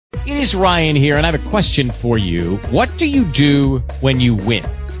It is Ryan here, and I have a question for you. What do you do when you win?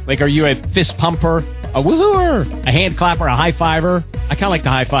 Like, are you a fist pumper, a woohooer, a hand clapper, a high fiver? I kind of like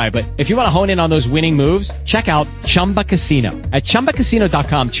the high five, but if you want to hone in on those winning moves, check out Chumba Casino. At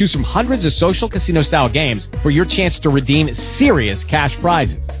ChumbaCasino.com, choose from hundreds of social casino-style games for your chance to redeem serious cash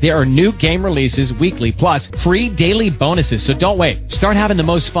prizes. There are new game releases weekly, plus free daily bonuses, so don't wait. Start having the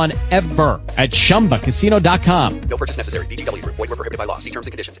most fun ever at ChumbaCasino.com. No purchase necessary. VGW. Void where prohibited by law. See terms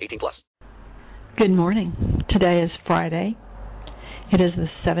and conditions. 18+. Good morning. Today is Friday. It is the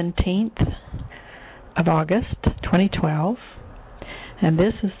 17th of August, 2012, and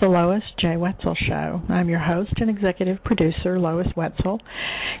this is the Lois J. Wetzel Show. I'm your host and executive producer, Lois Wetzel,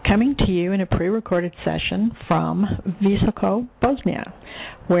 coming to you in a pre-recorded session from Visoko, Bosnia,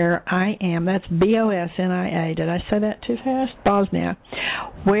 where I am. That's Bosnia. Did I say that too fast? Bosnia,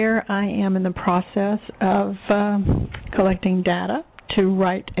 where I am in the process of collecting data to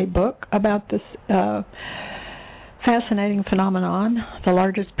write a book about this fascinating phenomenon, the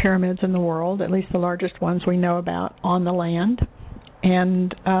largest pyramids in the world, at least the largest ones we know about on the land,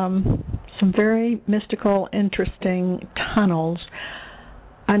 and some very mystical, interesting tunnels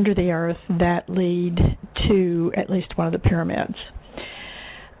under the earth that lead to at least one of the pyramids.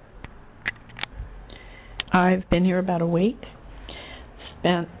 I've been here about a week.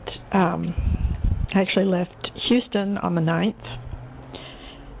 Actually left Houston on the 9th,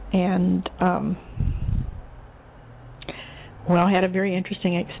 and I had a very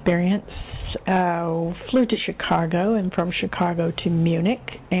interesting experience. Flew to Chicago, and from Chicago to Munich,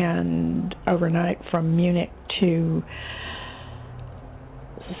 and overnight from Munich to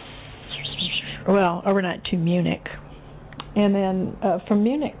and then from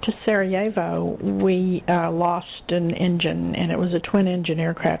Munich to Sarajevo, we lost an engine, and it was a twin-engine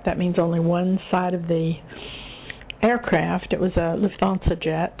aircraft. That means only one side of the aircraft, it was a Lufthansa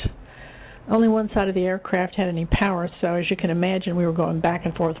jet, only one side of the aircraft had any power, so as you can imagine, we were going back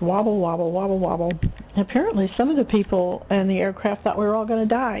and forth, wobble, wobble, wobble, wobble. Apparently, some of the people in the aircraft thought we were all going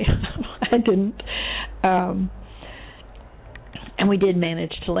to die. I didn't. And we did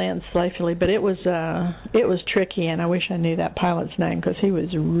manage to land safely, but it was tricky, and I wish I knew that pilot's name because he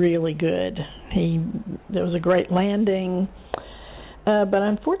was really good. There was a great landing, but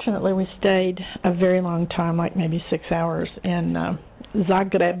unfortunately, we stayed a very long time, like maybe 6 hours, in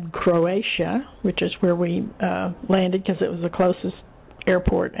Zagreb, Croatia, which is where we landed because it was the closest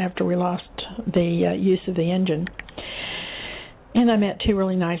airport after we lost the use of the engine. And I met two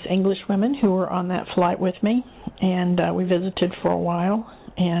really nice English women who were on that flight with me, and we visited for a while.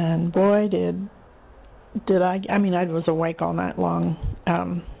 And boy, did I was awake all night long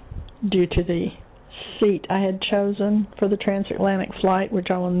due to the seat I had chosen for the transatlantic flight,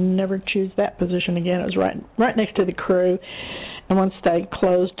 which I will never choose that position again. It was right next to the crew, and once they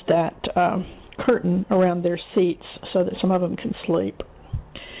closed that curtain around their seats so that some of them can sleep,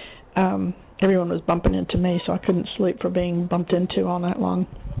 everyone was bumping into me, so I couldn't sleep for being bumped into all night long.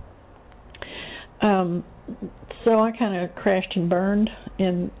 So I kind of crashed and burned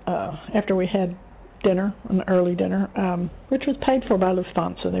after we had dinner, an early dinner, which was paid for by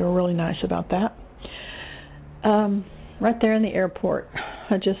Lufthansa. They were really nice about that. Right there in the airport,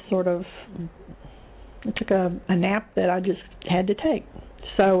 I just I took a nap that I just had to take.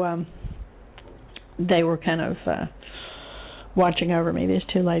 So they were kind of watching over me, these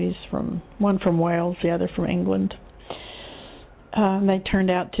two ladies, one from Wales, the other from England. They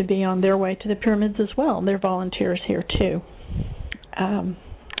turned out to be on their way to the pyramids as well. They're volunteers here too.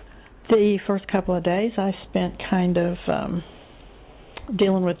 The first couple of days I spent kind of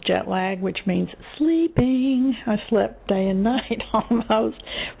dealing with jet lag, which means sleeping. I slept day and night almost.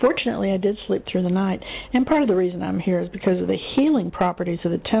 Fortunately, I did sleep through the night. And part of the reason I'm here is because of the healing properties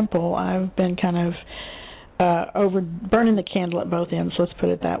of the temple. I've been kind of burning the candle at both ends, let's put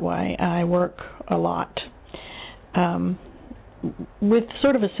it that way. I work a lot with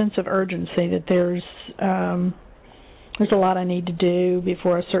sort of a sense of urgency that there's a lot I need to do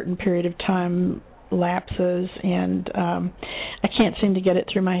before a certain period of time lapses, and I can't seem to get it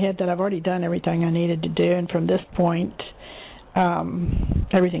through my head that I've already done everything I needed to do, and from this point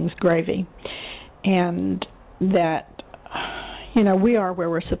everything's gravy, and that we are where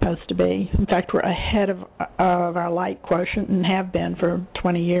we're supposed to be. In fact, we're ahead of our light quotient and have been for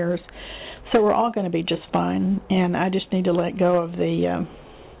 20 years. So we're all going to be just fine. And I just need to let go of the,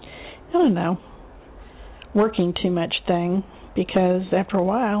 working too much thing, because after a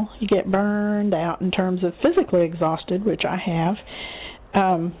while you get burned out in terms of physically exhausted, which I have.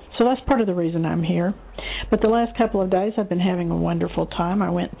 So that's part of the reason I'm here. But the last couple of days I've been having a wonderful time. I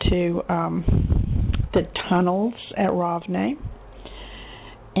went to the tunnels at Ravne,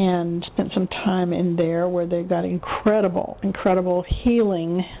 and spent some time in there where they've got incredible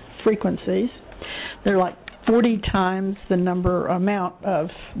healing frequencies. They're like 40 times the amount of,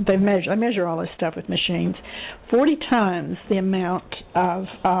 I measure all this stuff with machines, 40 times the amount of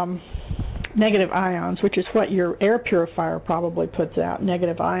negative ions, which is what your air purifier probably puts out,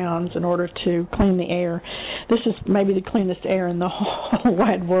 negative ions, in order to clean the air. This is maybe the cleanest air in the whole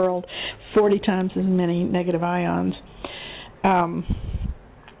wide world, 40 times as many negative ions.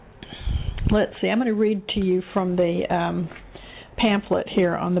 Let's see, I'm going to read to you from the pamphlet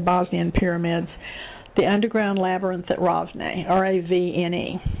here on the Bosnian pyramids, The Underground Labyrinth at Ravne,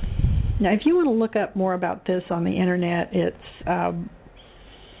 R-A-V-N-E. Now, if you want to look up more about this on the Internet, it's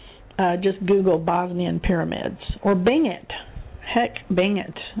just Google Bosnian pyramids, or Bing it. Heck, Bing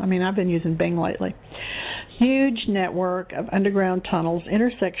it. I mean, I've been using Bing lately. Huge network of underground tunnels,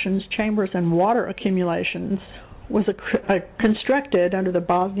 intersections, chambers, and water accumulations was constructed under the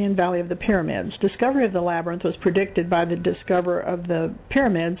Bosnian Valley of the Pyramids. Discovery of the labyrinth was predicted by the discoverer of the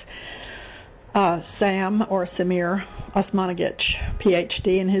pyramids, Samir Osmanagic,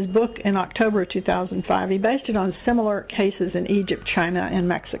 Ph.D., in his book in October 2005. He based it on similar cases in Egypt, China, and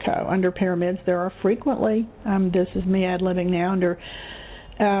Mexico. Under pyramids, there are frequently, this is me ad-libbing now, under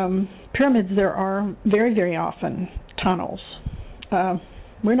pyramids there are very, very often tunnels.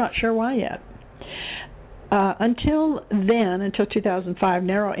 We're not sure why yet. Until 2005,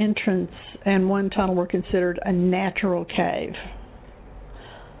 narrow entrance and one tunnel were considered a natural cave.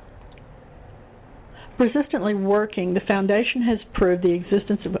 Persistently working, the foundation has proved the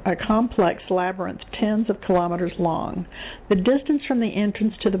existence of a complex labyrinth tens of kilometers long. The distance from the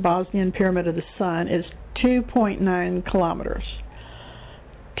entrance to the Bosnian Pyramid of the Sun is 2.9 kilometers.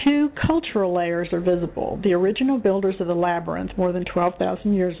 Two cultural layers are visible. The original builders of the labyrinth more than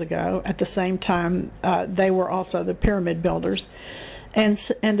 12,000 years ago, at the same time they were also the pyramid builders, and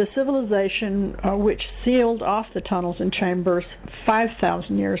a civilization which sealed off the tunnels and chambers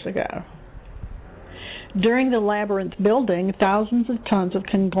 5,000 years ago. During the labyrinth building, thousands of tons of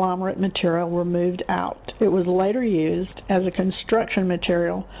conglomerate material were moved out. It was later used as a construction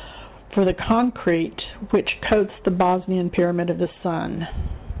material for the concrete which coats the Bosnian Pyramid of the Sun.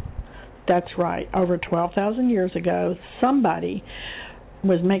 That's right, over 12,000 years ago, somebody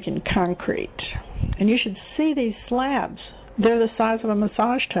was making concrete. And you should see these slabs. They're the size of a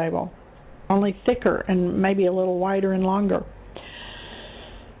massage table, only thicker and maybe a little wider and longer.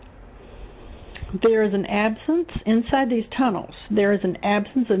 There is an absence, inside these tunnels, there is an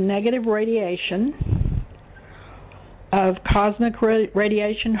absence of negative radiation, of cosmic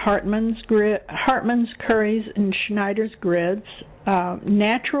radiation, Hartmann's, Curry's, and Schneider's grids,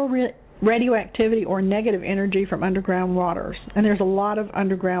 natural radioactivity or negative energy from underground waters. And there's a lot of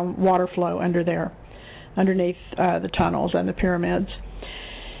underground water flow under there, underneath the tunnels and the pyramids.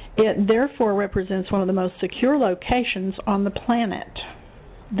 It therefore represents one of the most secure locations on the planet.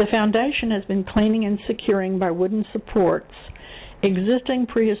 The foundation has been cleaning and securing by wooden supports existing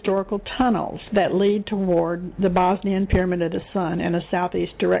prehistorical tunnels that lead toward the Bosnian Pyramid of the Sun in a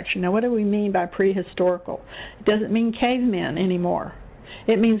southeast direction. Now, what do we mean by prehistorical? It doesn't mean cavemen anymore.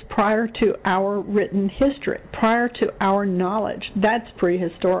 It means prior to our written history, prior to our knowledge. That's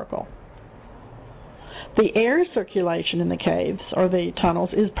prehistorical. The air circulation in the caves, or the tunnels,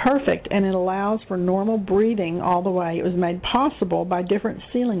 is perfect, and it allows for normal breathing all the way. It was made possible by different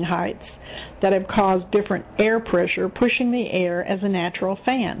ceiling heights that have caused different air pressure, pushing the air as a natural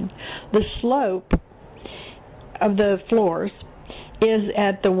fan. The slope of the floors is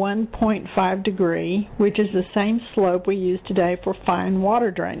at the 1.5 degree, which is the same slope we use today for fine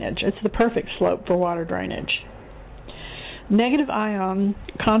water drainage. It's the perfect slope for water drainage. Negative ion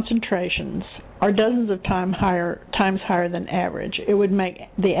concentrations are dozens of times higher than average. It would make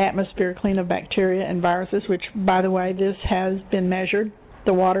the atmosphere clean of bacteria and viruses, which, by the way, this has been measured.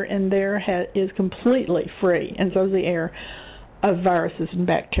 The water in there is completely free, and so is the air, of viruses and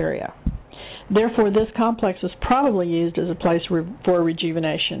bacteria. Therefore, this complex was probably used as a place for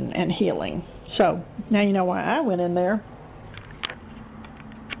rejuvenation and healing. So, now you know why I went in there.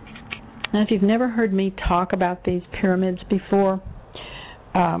 Now, if you've never heard me talk about these pyramids before,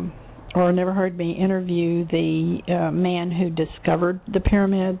 or never heard me interview the man who discovered the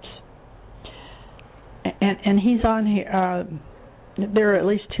pyramids, and he's on here, there are at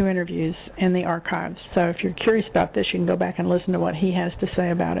least 2 interviews in the archives, so if you're curious about this, you can go back and listen to what he has to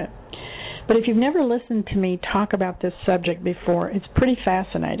say about it. But if you've never listened to me talk about this subject before, it's pretty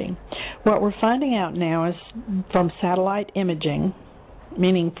fascinating. What we're finding out now is from satellite imaging,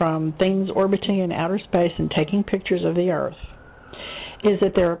 meaning from things orbiting in outer space and taking pictures of the Earth, is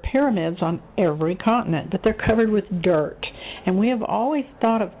that there are pyramids on every continent, but they're covered with dirt. And we have always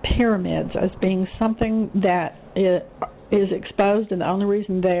thought of pyramids as being something that is exposed, and the only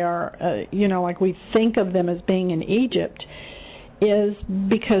reason they are, like we think of them as being in Egypt, is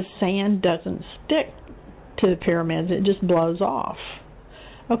because sand doesn't stick to the pyramids. It just blows off.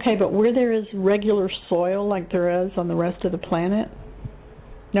 Okay, but where there is regular soil like there is on the rest of the planet,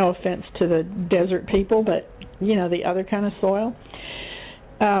 no offense to the desert people, but, the other kind of soil,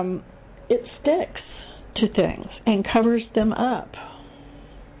 it sticks to things and covers them up.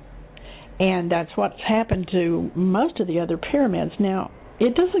 And that's what's happened to most of the other pyramids. Now,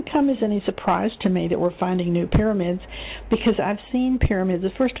 it doesn't come as any surprise to me that we're finding new pyramids, because I've seen pyramids. The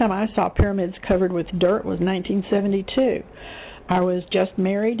first time I saw pyramids covered with dirt was 1972. I was just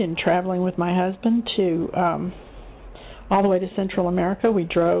married and traveling with my husband to all the way to Central America. We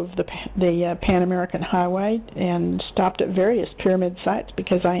drove the Pan American Highway and stopped at various pyramid sites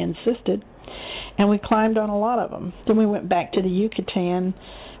because I insisted, and we climbed on a lot of them. Then we went back to the Yucatan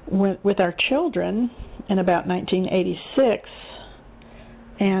with our children in about 1986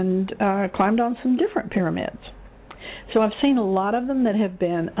 and climbed on some different pyramids. So I've seen a lot of them that have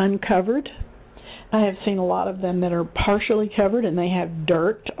been uncovered. I have seen a lot of them that are partially covered and they have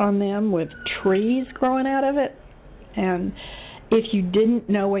dirt on them with trees growing out of it. And if you didn't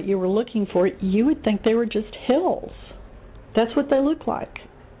know what you were looking for, you would think they were just hills. That's what they look like.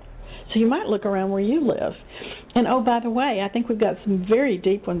 So you might look around where you live. And oh, by the way, I think we've got some very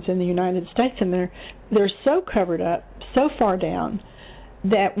deep ones in the United States, and they're so covered up, so far down,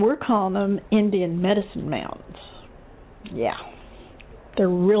 that we're calling them Indian medicine mounds. Yeah. They're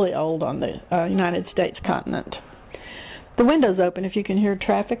really old on the United States continent. The window's open if you can hear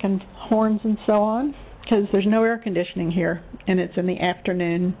traffic and horns and so on, because there's no air conditioning here, and it's in the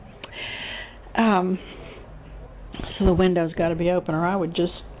afternoon. So the window's got to be open, or I would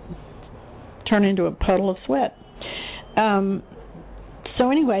just turn into a puddle of sweat. So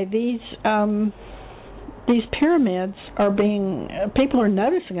anyway, these pyramids are people are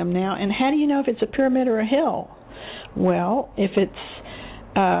noticing them now, and how do you know if it's a pyramid or a hill? Well, if it's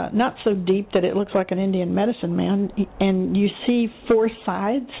not so deep that it looks like an Indian medicine mound, and you see four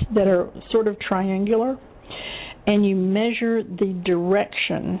sides that are sort of triangular, and you measure the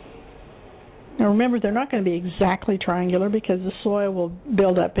direction. Now remember, they're not going to be exactly triangular because the soil will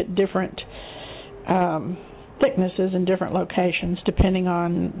build up at different thicknesses in different locations depending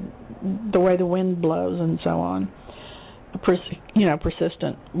on the way the wind blows and so on.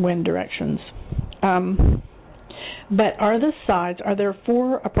 Persistent wind directions. But are there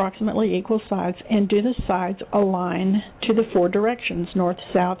four approximately equal sides, and do the sides align to the four directions, north,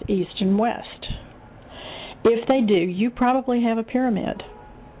 south, east, and west? If they do, you probably have a pyramid.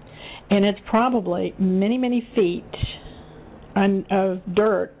 And it's probably many, many feet of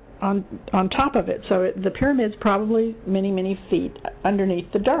dirt on top of it. So the pyramid's probably many, many feet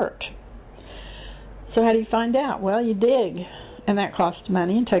underneath the dirt. So how do you find out? Well, you dig. And that costs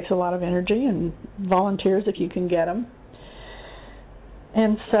money and takes a lot of energy and volunteers if you can get them.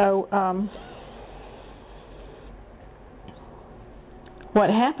 And so what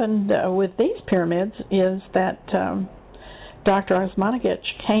happened with these pyramids is that Dr. Osmanagic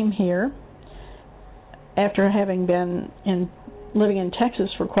came here after having been living in Texas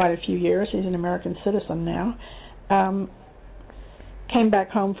for quite a few years. He's an American citizen now. Came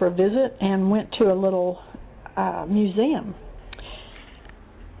back home for a visit and went to a little museum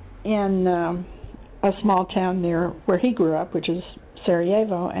in a small town near where he grew up, which is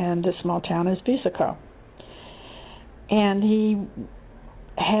Sarajevo, and a small town is Visoko. And he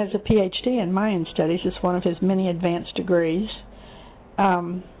has a PhD in Mayan studies. It's one of his many advanced degrees.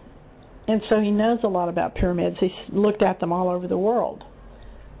 And so he knows a lot about pyramids. He's looked at them all over the world,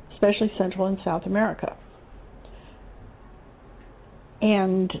 especially Central and South America.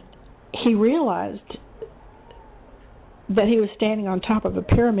 And he realized that he was standing on top of a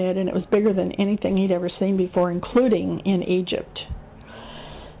pyramid, and it was bigger than anything he'd ever seen before, including in Egypt.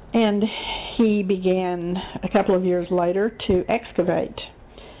 And he began a couple of years later to excavate,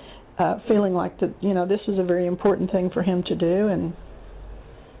 feeling like this was a very important thing for him to do, and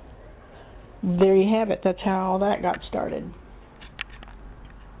there you have it. That's how all that got started.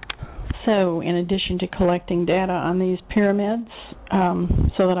 So, in addition to collecting data on these pyramids,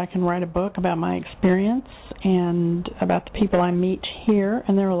 so that I can write a book about my experience and about the people I meet here,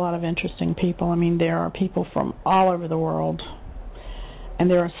 and there are a lot of interesting people. I mean, there are people from all over the world, and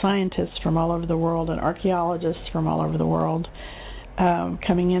there are scientists from all over the world and archaeologists from all over the world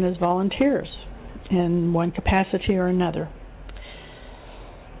coming in as volunteers in one capacity or another.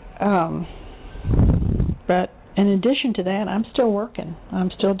 But in addition to that, I'm still working. I'm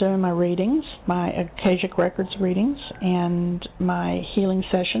still doing my readings, my Akashic Records readings, and my healing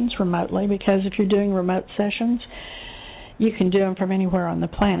sessions remotely, because if you're doing remote sessions, you can do them from anywhere on the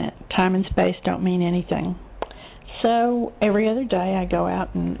planet. Time and space don't mean anything. So every other day I go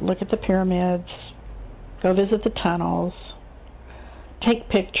out and look at the pyramids, go visit the tunnels, take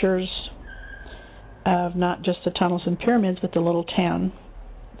pictures of not just the tunnels and pyramids, but the little town,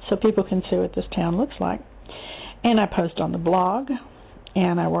 so people can see what this town looks like. And I post on the blog,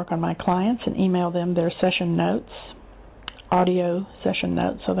 and I work on my clients and email them their session notes, audio session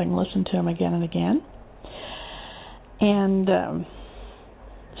notes, so they can listen to them again and again. And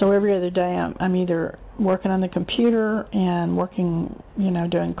so every other day I'm either working on the computer and working,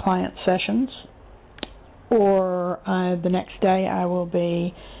 doing client sessions, or the next day I will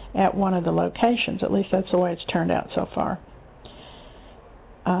be at one of the locations. At least that's the way it's turned out so far.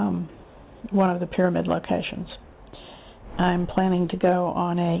 One of the pyramid locations. I'm planning to go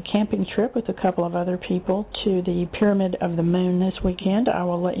on a camping trip with a couple of other people to the Pyramid of the Moon this weekend. I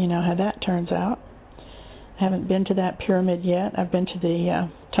will let you know how that turns out. I haven't been to that pyramid yet. I've been to the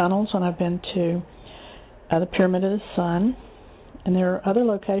tunnels, and I've been to the Pyramid of the Sun. And there are other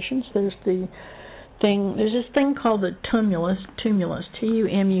locations. There's this thing called the Tumulus, Tumulus,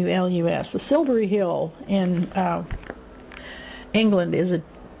 The Silvery Hill in England is a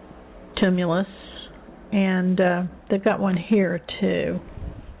tumulus, and they've got one here too.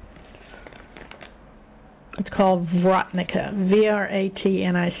 It's called Vratnica,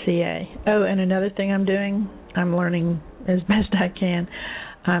 Vratnica. Oh, and another thing I'm doing, I'm learning as best I can.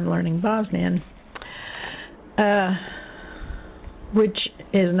 I'm learning Bosnian, which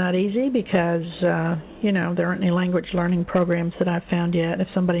is not easy because, there aren't any language learning programs that I've found yet. If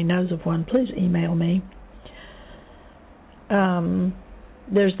somebody knows of one, please email me.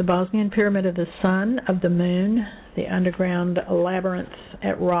 There's the Bosnian Pyramid of the Sun, of the Moon, the underground labyrinth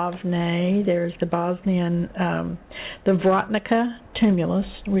at Ravne. There's the Bosnian, the Vratnica tumulus,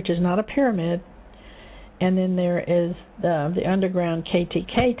 which is not a pyramid. And then there is the underground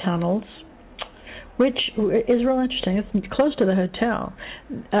KTK tunnels, which is real interesting. It's close to the hotel.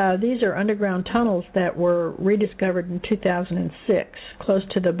 These are underground tunnels that were rediscovered in 2006, close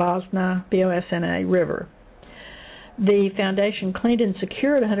to the Bosna, B-O-S-N-A, river. The foundation cleaned and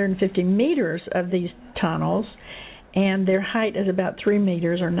secured 150 meters of these tunnels, and their height is about 3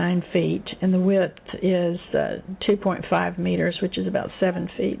 meters or 9 feet, and the width is 2.5 meters, which is about 7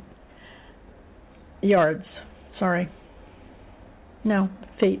 feet.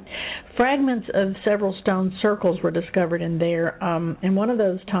 Feet. Fragments of several stone circles were discovered in there, and one of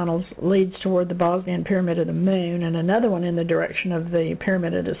those tunnels leads toward the Bosnian Pyramid of the Moon, and another one in the direction of the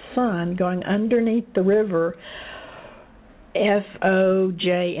Pyramid of the Sun, going underneath the river Fojnica.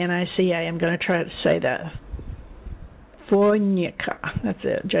 I'm going to try to say that. Fojnica. That's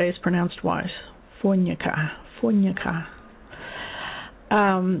it. J is pronounced twice. Fojnica.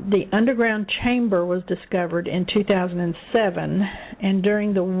 The underground chamber was discovered in 2007, and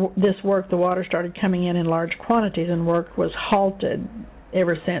during this work, the water started coming in large quantities, and work was halted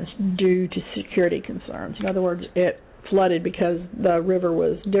ever since due to security concerns. In other words, it flooded because the river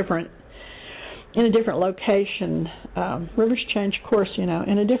was in a different location. Rivers change course, in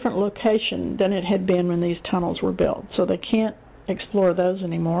a different location than it had been when these tunnels were built. So they can't explore those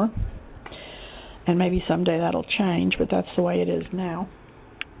anymore. And maybe someday that'll change, but that's the way it is now.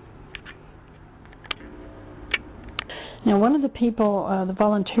 Now, one of the people, the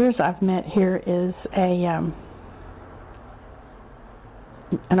volunteers I've met here is an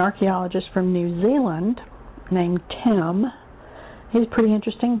archaeologist from New Zealand named Tim. He's a pretty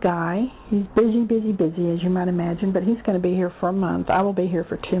interesting guy. He's busy, as you might imagine, but he's going to be here for a month. I will be here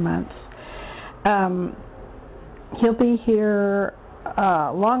for 2 months. He'll be here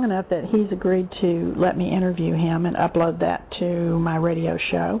long enough that he's agreed to let me interview him and upload that to my radio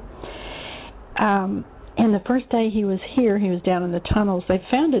show. And the first day he was here, he was down in the tunnels. They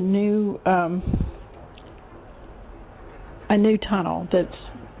found a new tunnel that's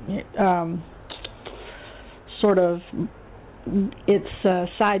sort of, it's a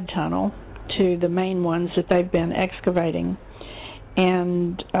side tunnel to the main ones that they've been excavating,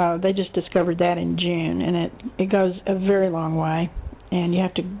 and they just discovered that in June, and it goes a very long way, and you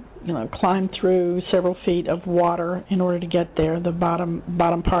have to climb through several feet of water in order to get there. The bottom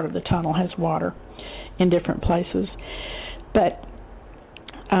part of the tunnel has water in different places, but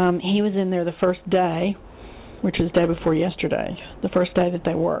he was in there the first day, which was the day before yesterday, the first day that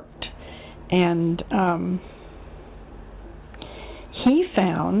they worked, and he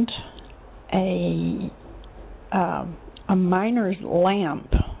found a miner's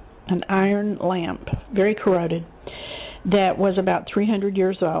lamp, an iron lamp very corroded, that was about 300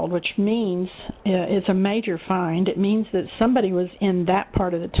 years old, which means it's a major find. It means that somebody was in that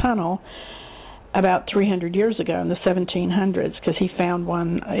part of the tunnel about 300 years ago in the 1700s, because he found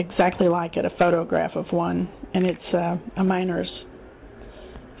one exactly like it, a photograph of one, and it's a miner's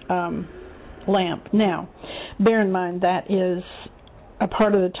lamp. Now, bear in mind that is a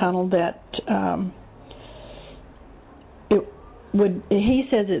part of the tunnel that he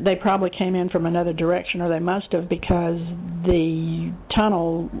says that they probably came in from another direction, or they must have, because the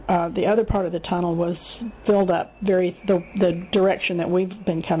tunnel, the other part of the tunnel was filled up the direction that we've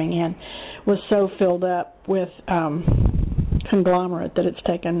been coming in was so filled up with conglomerate that it's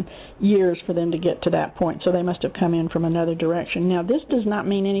taken years for them to get to that point. So they must have come in from another direction. Now, this does not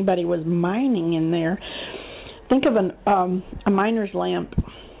mean anybody was mining in there. Think of a miner's lamp.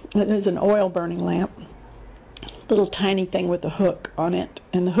 It is an oil-burning lamp, little tiny thing with a hook on it,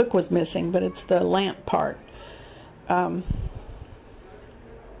 and the hook was missing, but it's the lamp part. And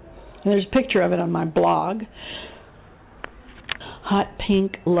there's a picture of it on my blog,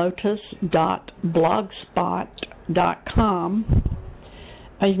 hotpinklotus.blogspot.com.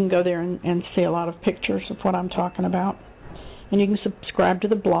 You can go there and see a lot of pictures of what I'm talking about. And you can subscribe to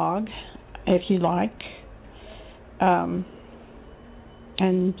the blog if you like, and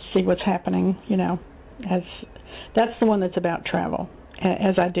see what's happening, That's the one that's about travel.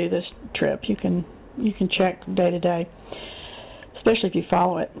 As I do this trip, you can check day to day. Especially if you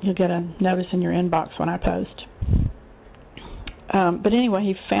follow it, you'll get a notice in your inbox when I post. But anyway,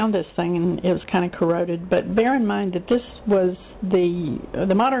 he found this thing, and it was kind of corroded. But bear in mind that this was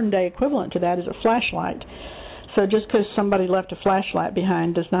the modern day equivalent to that is a flashlight. So just because somebody left a flashlight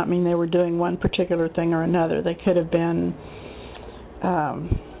behind does not mean they were doing one particular thing or another. They could have been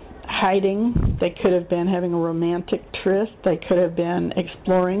hiding. They could have been having a romantic tryst. They could have been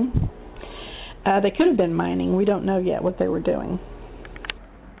exploring. They could have been mining. We don't know yet what they were doing.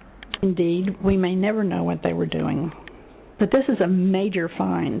 Indeed, we may never know what they were doing. But this is a major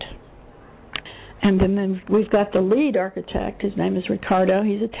find. And then we've got the lead architect. His name is Riccardo.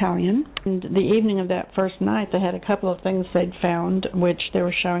 He's Italian. And the evening of that first night, they had a couple of things they'd found, which they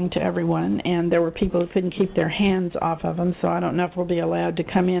were showing to everyone. And there were people who couldn't keep their hands off of them, so I don't know if we'll be allowed to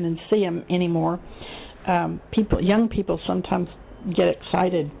come in and see them anymore. Young people sometimes get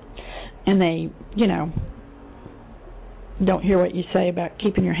excited, and they, don't hear what you say about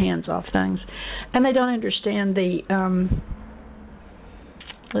keeping your hands off things. And they don't understand the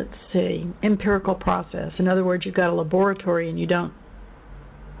empirical process. In other words, you've got a laboratory and you don't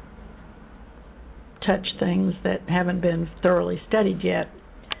touch things that haven't been thoroughly studied yet.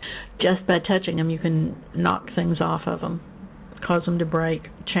 Just by touching them, you can knock things off of them, cause them to break,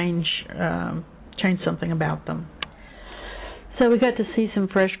 change something about them. So we got to see some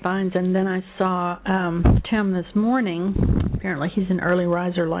fresh finds, and then I saw Tim this morning. Apparently he's an early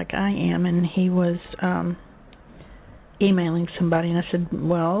riser like I am, and he was emailing somebody, and I said,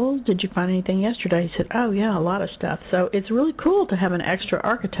 well, did you find anything yesterday? He said, oh, yeah, a lot of stuff. So it's really cool to have an extra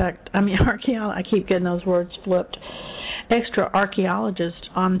architect, archaeologist, I keep getting those words flipped, extra archaeologist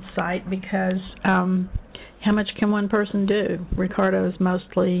on site, because how much can one person do? Ricardo is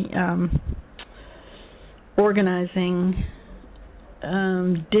mostly organizing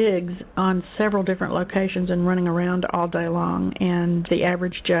digs on several different locations and running around all day long, and the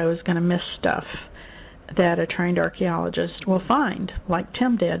average Joe is going to miss stuff that a trained archaeologist will find, like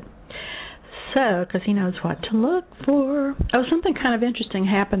Tim did. So, because he knows what to look for. Oh, something kind of interesting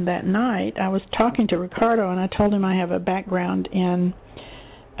happened that night. I was talking to Ricardo, and I told him I have a background in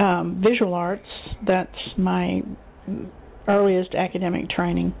visual arts. That's my earliest academic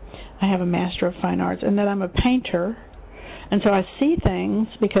training. I have a Master of Fine Arts, and that I'm a painter. And so I see things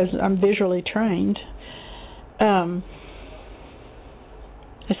because I'm visually trained. I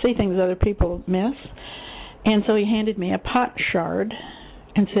see things other people miss. And so he handed me a pot shard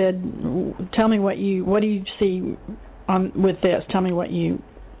and said, "Tell me what do you see with this? Tell me what you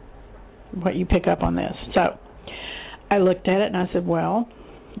pick up on this." So I looked at it and I said, "Well,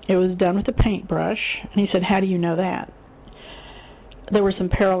 it was done with a paintbrush." And he said, "How do you know that?" There were some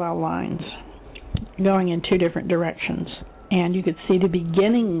parallel lines going in two different directions, and you could see the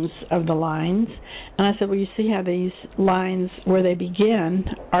beginnings of the lines. And I said, well, you see how these lines, where they begin,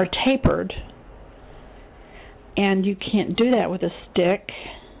 are tapered, and you can't do that with a stick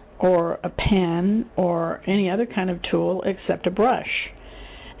or a pen or any other kind of tool except a brush.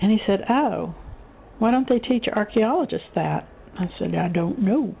 And he said, oh, why don't they teach archaeologists that? I said, I don't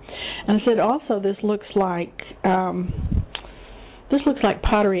know. And I said, also, this looks like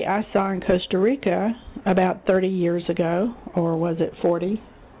pottery I saw in Costa Rica about 30 years ago, or was it 40?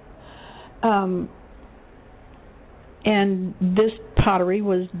 And this pottery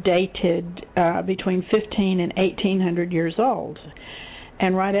was dated between 15 and 1800 years old.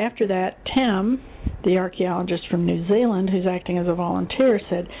 And right after that, Tim, the archaeologist from New Zealand, who's acting as a volunteer,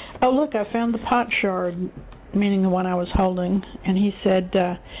 said, "Oh, look, I found the pot shard," meaning the one I was holding. And he said,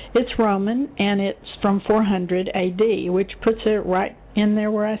 "It's Roman, and it's from 400 A.D., which puts it right in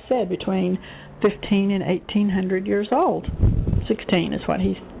there where I said, between 15 and 1800 years old. 16 is what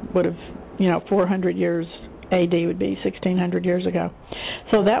he would have, 400 years A.D. would be 1600 years ago.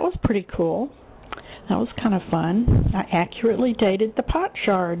 So that was pretty cool. That was kind of fun. I accurately dated the pot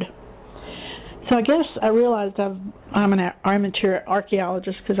shard. So I guess I realized I'm an amateur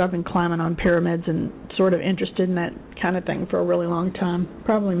archaeologist because I've been climbing on pyramids and sort of interested in that kind of thing for a really long time,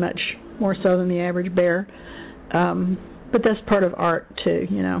 probably much more so than the average bear. But that's part of art, too,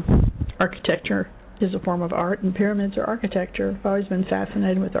 Architecture is a form of art, and pyramids are architecture. I've always been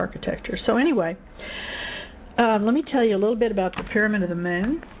fascinated with architecture. So anyway, let me tell you a little bit about the Pyramid of the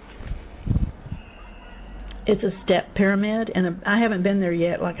Moon. It's a step pyramid, and I haven't been there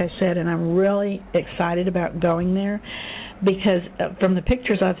yet, like I said, and I'm really excited about going there because from the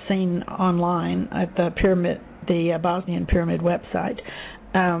pictures I've seen online at the pyramid, the Bosnian pyramid website,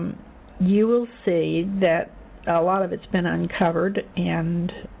 you will see that a lot of it's been uncovered,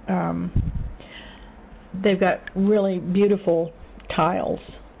 and they've got really beautiful tiles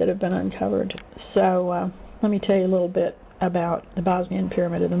that have been uncovered. So let me tell you a little bit about the Bosnian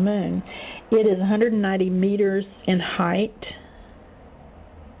Pyramid of the Moon. It is 190 meters in height.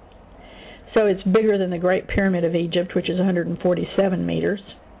 So it's bigger than the Great Pyramid of Egypt, which is 147 meters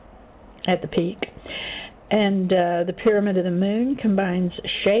at the peak. And the Pyramid of the Moon combines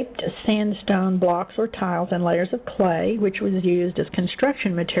shaped sandstone blocks or tiles and layers of clay, which was used as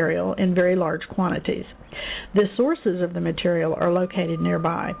construction material in very large quantities. The sources of the material are located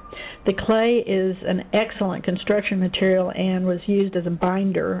nearby. The clay is an excellent construction material and was used as a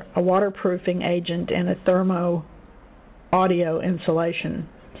binder, a waterproofing agent, and a thermo-audio insulation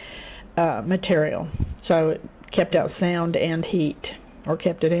material. So it kept out sound and heat, or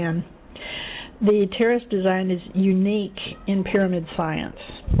kept it in. The terrace design is unique in pyramid science.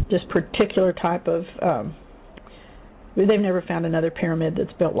 This particular type of, they've never found another pyramid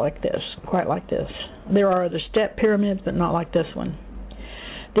that's built like this, quite like this. There are other step pyramids, but not like this one.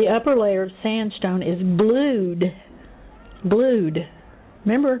 The upper layer of sandstone is glued.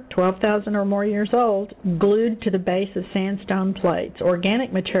 Remember, 12,000 or more years old, glued to the base of sandstone plates.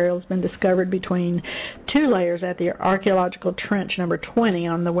 Organic material has been discovered between two layers at the archaeological trench number 20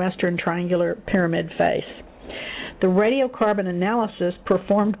 on the western triangular pyramid face. The radiocarbon analysis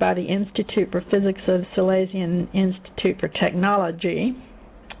performed by the Institute for Physics of Silesian Institute for Technology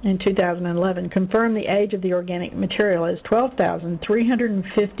in 2011 confirmed the age of the organic material as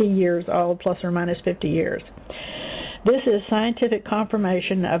 12,350 years old, plus or minus 50 years. This is scientific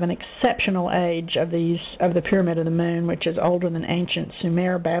confirmation of an exceptional age of the Pyramid of the Moon, which is older than ancient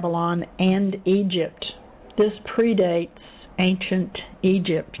Sumer, Babylon, and Egypt. This predates ancient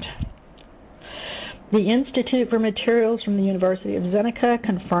Egypt. The Institute for Materials from the University of Zenica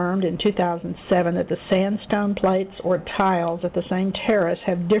confirmed in 2007 that the sandstone plates or tiles at the same terrace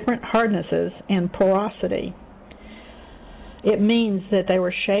have different hardnesses and porosity. It means that they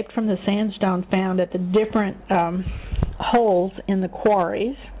were shaped from the sandstone found at the different holes in the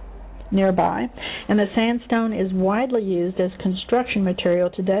quarries nearby, and the sandstone is widely used as construction material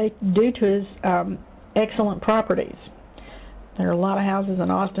today due to its excellent properties. There are a lot of houses in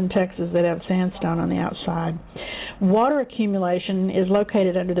Austin, Texas that have sandstone on the outside. Water accumulation is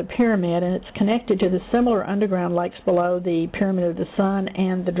located under the pyramid, and it's connected to the similar underground lakes below the Pyramid of the Sun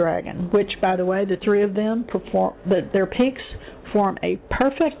and the Dragon, which, by the way, the three of them, their peaks form a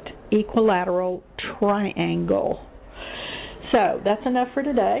perfect equilateral triangle. So that's enough for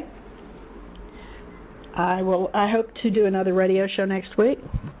today. I hope to do another radio show next week.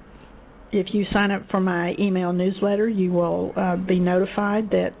 If you sign up for my email newsletter, you will be notified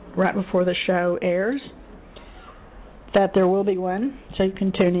that right before the show airs that there will be one, so you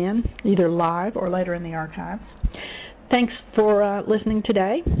can tune in either live or later in the archives. Thanks for listening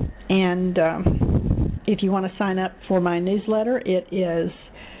today, and if you want to sign up for my newsletter, it is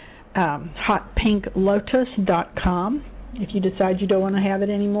hotpinklotus.com. If you decide you don't want to have it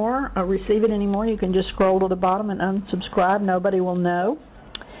anymore or receive it anymore, you can just scroll to the bottom and unsubscribe. Nobody will know.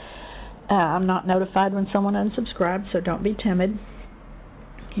 I'm not notified when someone unsubscribes, so don't be timid.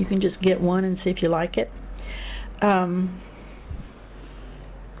 You can just get one and see if you like it.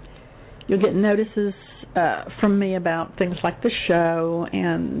 You'll get notices from me about things like the show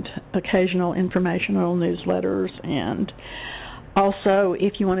and occasional informational newsletters, and Also,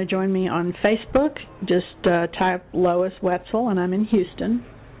 if you want to join me on Facebook, just type Lois Wetzel, and I'm in Houston,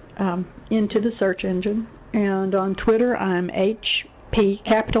 into the search engine. And on Twitter, I'm HP,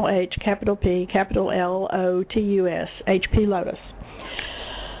 capital H, capital P, capital LOTUS, HP Lotus.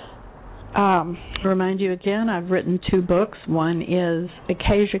 Remind you again, I've written 2 books. One is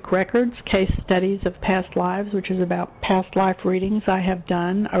Akashic Records, Case Studies of Past Lives, which is about past life readings I have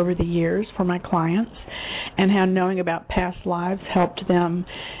done over the years for my clients, and how knowing about past lives helped them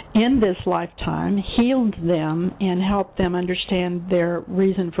in this lifetime, healed them, and helped them understand their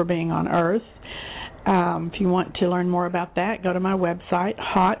reason for being on Earth. If you want to learn more about that, go to my website,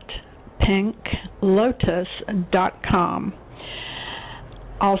 hotpinklotus.com.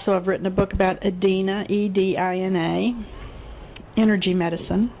 Also, I've written a book about Edina, E-D-I-N-A, energy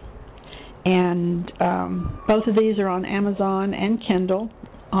medicine. And both of these are on Amazon and Kindle.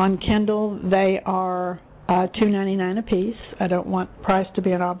 On Kindle, they are $2.99 a piece. I don't want price to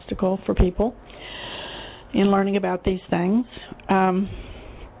be an obstacle for people in learning about these things.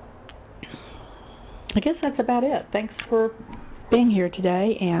 I guess that's about it. Thanks for being here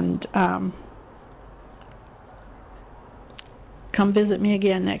today, and come visit me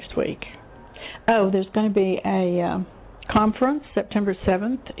again next week. Oh, there's going to be a conference September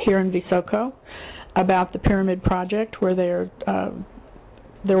 7th here in Visoko about the Pyramid Project, where there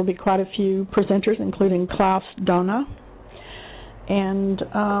will be quite a few presenters, including Klaus Dona, and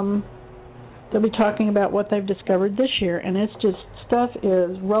they'll be talking about what they've discovered this year, and it's just, stuff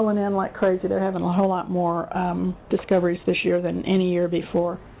is rolling in like crazy. They're having a whole lot more discoveries this year than any year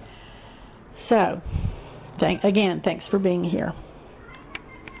before. So, thanks for being here.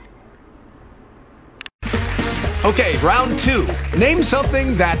 Okay, round 2. Name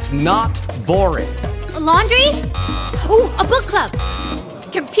something that's not boring. A laundry? Ooh, a book club.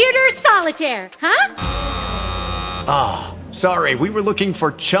 Computer solitaire, huh? Ah, sorry, we were looking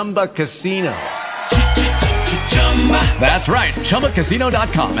for Chumba Casino. That's right,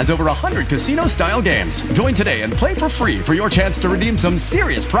 ChumbaCasino.com has over 100 casino-style games. Join today and play for free for your chance to redeem some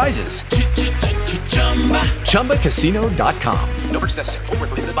serious prizes. ChumbaCasino.com. No purchase necessary. Void where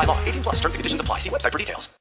prohibited by law. 18+ terms and conditions apply. See website for details.